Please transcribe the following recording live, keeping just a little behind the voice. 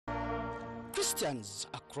Christians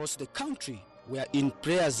across the country were in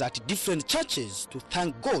prayers at different churches to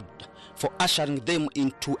thank God for ushering them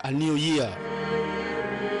into a new year.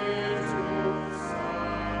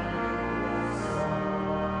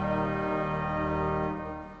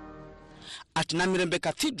 At Namirembe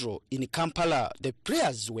Cathedral in Kampala, the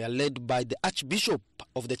prayers were led by the Archbishop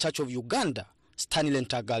of the Church of Uganda, Sanely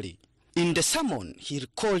Ntagali. In the sermon, he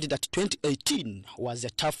recalled that 2018 was a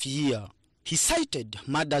tough year. He cited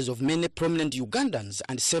murders of many prominent Ugandans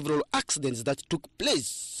and several accidents that took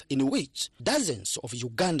place in which dozens of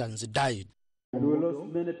Ugandans died. We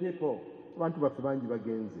lost many people.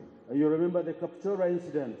 You remember the Kapchora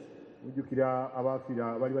incident,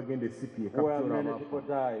 where many people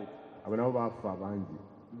died.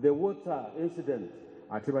 The water incident,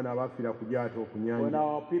 when our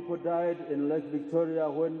people died in Lake Victoria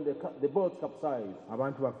when the boat capsized.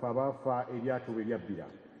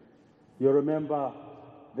 You remember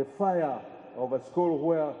the fire of a school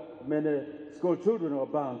where many school children were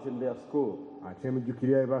burnt in their school.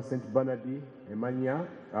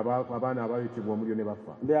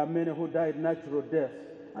 There are many who died natural deaths.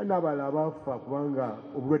 Some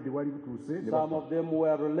of them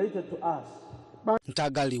were related to us.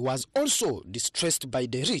 Ntagali was also distressed by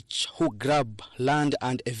the rich who grab land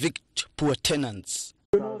and evict poor tenants.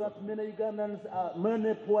 You know that many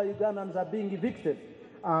poor Ugandans are being evicted.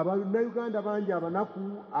 Poor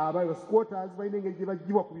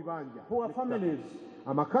families.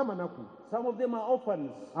 Some of them are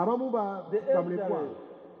orphans. The elderly.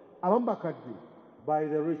 By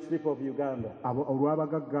the rich people of Uganda.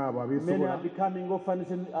 Many are becoming orphans,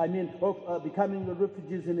 becoming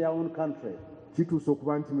refugees in their own country. But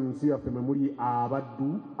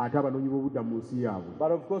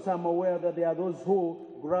of course I'm aware that there are those who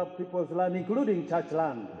grab people's land, including church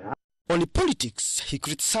land. On politics, he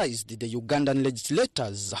criticized the Ugandan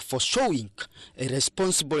legislators for showing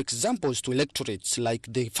irresponsible examples to electorates like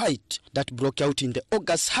the fight that broke out in the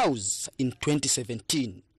August House in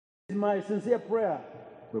 2017. It's my sincere prayer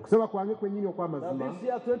that this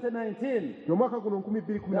year 2019 there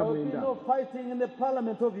will be no fighting in the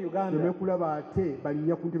Parliament of Uganda. Last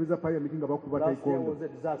year was a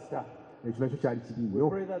disaster. We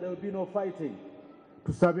pray that there will be no fighting.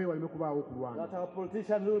 That our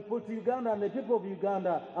politicians will put Uganda and the people of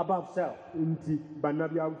Uganda above self. To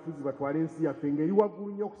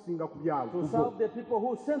serve the people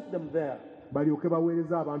who sent them there. In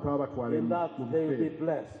that they will be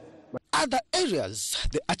blessed. Other areas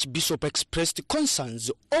the Archbishop expressed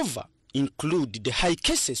concerns over include the high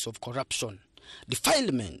cases of corruption,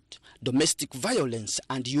 defilement, domestic violence,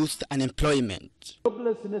 and youth unemployment.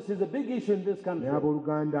 Joblessness is a big issue in this country. And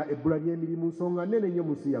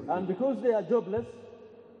because they are jobless,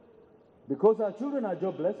 because our children are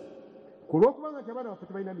jobless,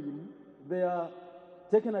 they are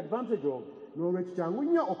taken advantage of.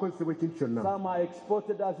 Some are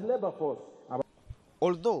exported as labor force.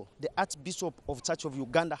 Although the Archbishop of Church of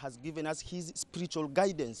Uganda has given us his spiritual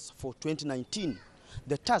guidance for 2019,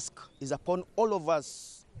 the task is upon all of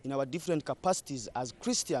us in our different capacities as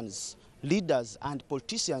Christians, leaders, and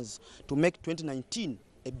politicians to make 2019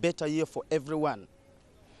 a better year for everyone.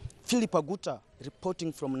 Philip Aguta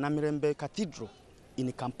reporting from Namirembe Cathedral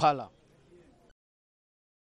in Kampala.